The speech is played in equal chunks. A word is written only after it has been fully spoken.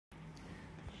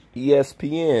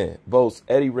ESPN votes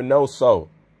Eddie Reynoso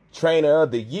Trainer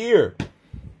of the Year.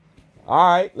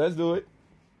 All right, let's do it.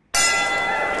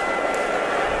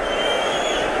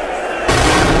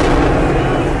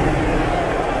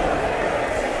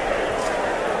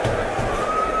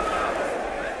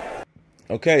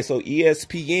 Okay, so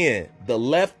ESPN, the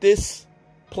leftist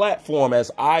platform,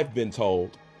 as I've been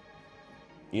told,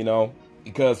 you know,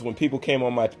 because when people came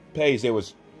on my page, they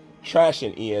was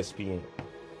trashing ESPN.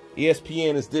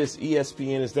 ESPN is this,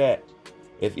 ESPN is that.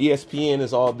 If ESPN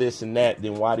is all this and that,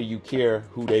 then why do you care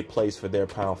who they place for their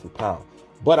pound for pound?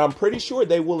 But I'm pretty sure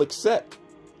they will accept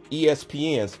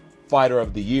ESPN's Fighter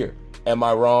of the Year. Am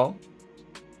I wrong?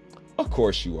 Of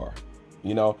course you are.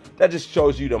 You know, that just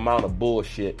shows you the amount of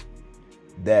bullshit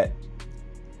that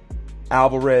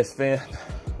Alvarez fan,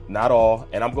 not all,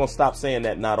 and I'm going to stop saying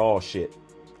that not all shit,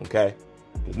 okay?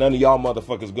 Because none of y'all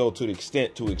motherfuckers go to the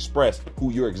extent to express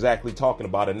who you're exactly talking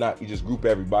about or not. You just group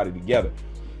everybody together.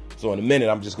 So in a minute,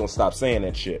 I'm just going to stop saying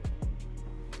that shit.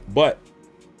 But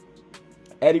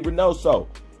Eddie Reynoso,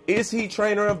 is he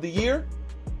Trainer of the Year?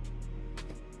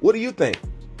 What do you think?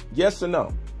 Yes or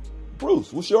no?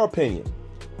 Bruce, what's your opinion?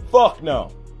 Fuck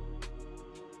no.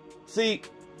 See,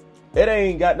 it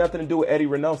ain't got nothing to do with Eddie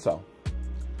Reynoso.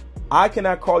 I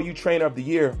cannot call you Trainer of the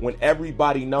Year when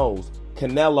everybody knows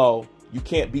Canelo, you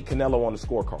can't beat Canelo on the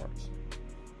scorecards.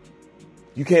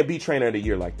 You can't be Trainer of the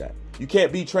Year like that. You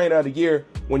can't be Trainer of the Year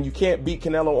when you can't beat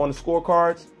Canelo on the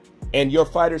scorecards and your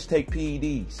fighters take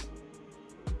PEDs.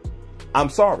 I'm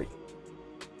sorry.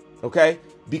 Okay?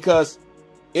 Because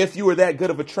if you were that good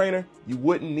of a trainer, you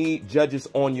wouldn't need judges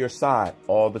on your side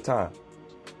all the time.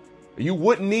 You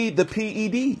wouldn't need the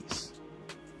PEDs.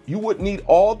 You wouldn't need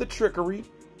all the trickery,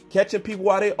 catching people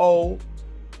while they old,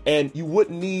 and you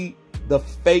wouldn't need the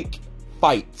fake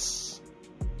fights.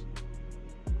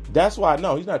 That's why,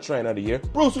 no, he's not Trainer of the Year.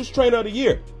 Bruce, who's Trainer of the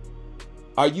Year?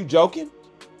 Are you joking?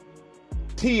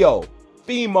 Tio,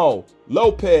 Fimo,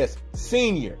 Lopez,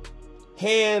 Sr.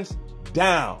 Hands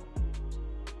down.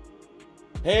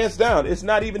 Hands down. It's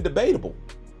not even debatable.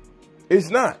 It's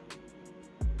not.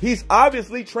 He's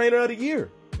obviously Trainer of the Year.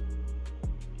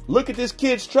 Look at this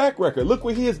kid's track record. Look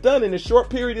what he has done in a short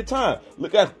period of time.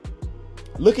 Look at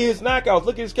his knockouts.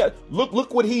 Look at his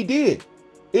look what he did.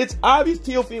 It's obvious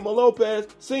Teofimo Lopez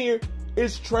Sr.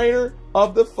 is Trainer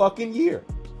of the fucking Year.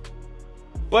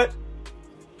 But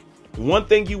one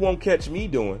thing you won't catch me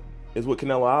doing is what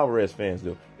Canelo Alvarez fans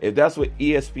do. If that's what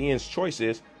ESPN's choice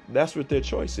is, that's what their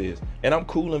choice is. And I'm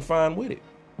cool and fine with it.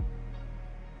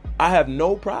 I have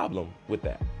no problem with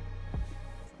that.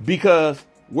 Because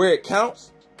where it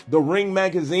counts, the Ring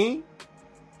magazine,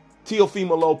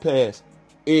 Teofimo Lopez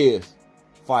is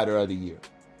Fighter of the Year.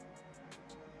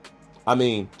 I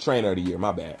mean, Trainer of the Year,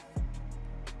 my bad.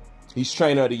 He's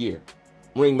Trainer of the Year.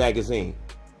 Ring magazine.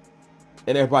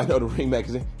 And everybody know the Ring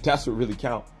magazine. That's what really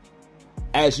counts.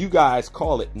 As you guys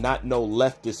call it, not no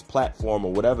leftist platform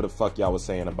or whatever the fuck y'all was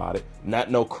saying about it. Not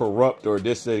no corrupt or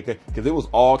this, because it was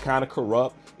all kind of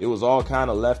corrupt. It was all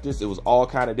kind of leftist. It was all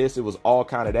kind of this. It was all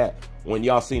kind of that. When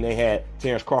y'all seen they had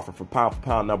Terrence Crawford for pound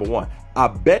 #1. I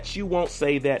bet you won't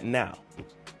say that now.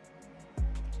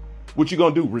 What you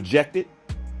gonna do? Reject it?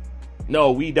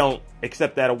 No, we don't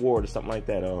accept that award or something like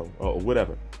that or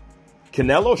whatever.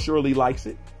 Canelo surely likes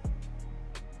it.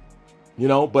 You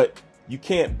know, but you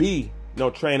can't be no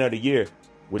Trainer of the Year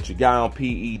with your guy on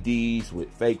PEDs,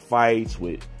 with fake fights,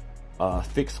 with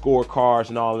fixed scorecards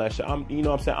and all that shit. You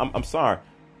know what I'm saying? I'm sorry.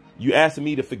 You asking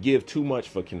me to forgive too much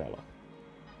for Canelo.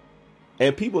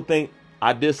 And people think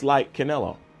I dislike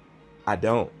Canelo. I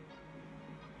don't.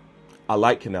 I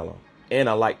like Canelo. And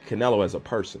I like Canelo as a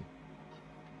person.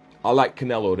 I like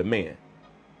Canelo the man.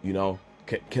 You know,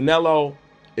 Canelo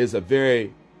is a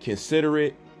very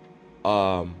considerate,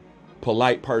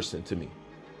 polite person to me.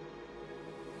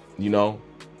 You know,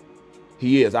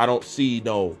 he is. I don't see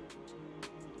no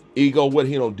ego with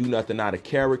him. He don't do nothing out of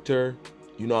character.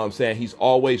 You know what I'm saying? He's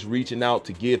always reaching out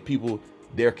to give people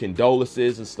their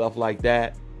condolences and stuff like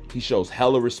that. He shows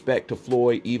hella respect to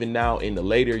Floyd, even now in the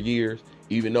later years.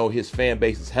 Even though his fan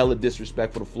base is hella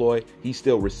disrespectful to Floyd, he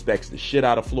still respects the shit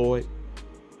out of Floyd.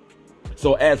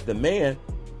 So as the man,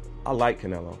 I like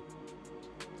Canelo.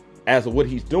 As of what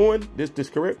he's doing, this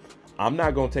career, I'm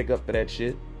not going to take up for that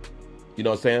shit. You know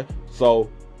what I'm saying? So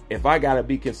if I got to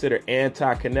be considered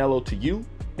anti-Canelo to you,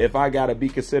 if I got to be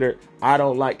considered I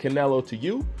don't like Canelo to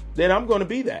you, then I'm going to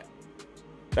be that.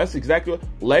 That's exactly what,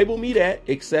 label me that,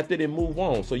 accept it, and move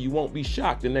on. So you won't be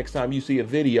shocked the next time you see a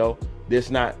video that's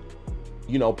not,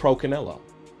 you know, pro Canelo. All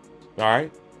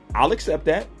right. I'll accept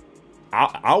that.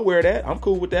 I'll wear that. I'm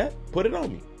cool with that. Put it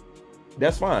on me.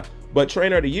 That's fine. But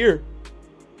Trainer of the Year,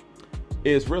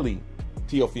 is really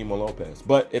Teofimo Lopez.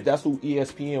 But if that's who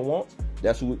ESPN wants,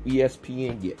 that's who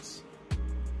ESPN gets.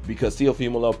 Because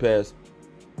Teofimo Lopez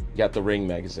got the Ring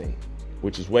magazine,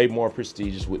 which is way more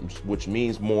prestigious, which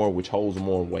means more, which holds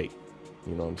more weight.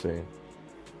 You know what I'm saying?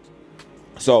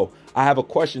 So I have a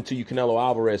question to you, Canelo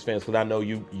Alvarez fans, because I know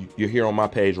you're here on my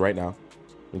page right now.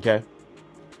 Okay?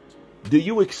 Do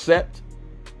you accept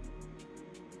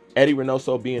Eddie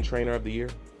Reynoso being trainer of the year?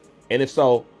 And if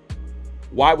so,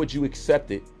 why would you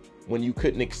accept it when you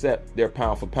couldn't accept their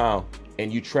pound for pound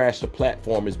and you trash the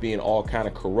platform as being all kind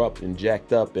of corrupt and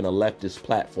jacked up in a leftist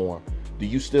platform? Do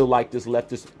you still like this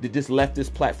leftist? Did this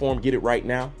leftist platform get it right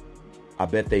now? I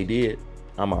bet they did.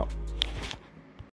 I'm out.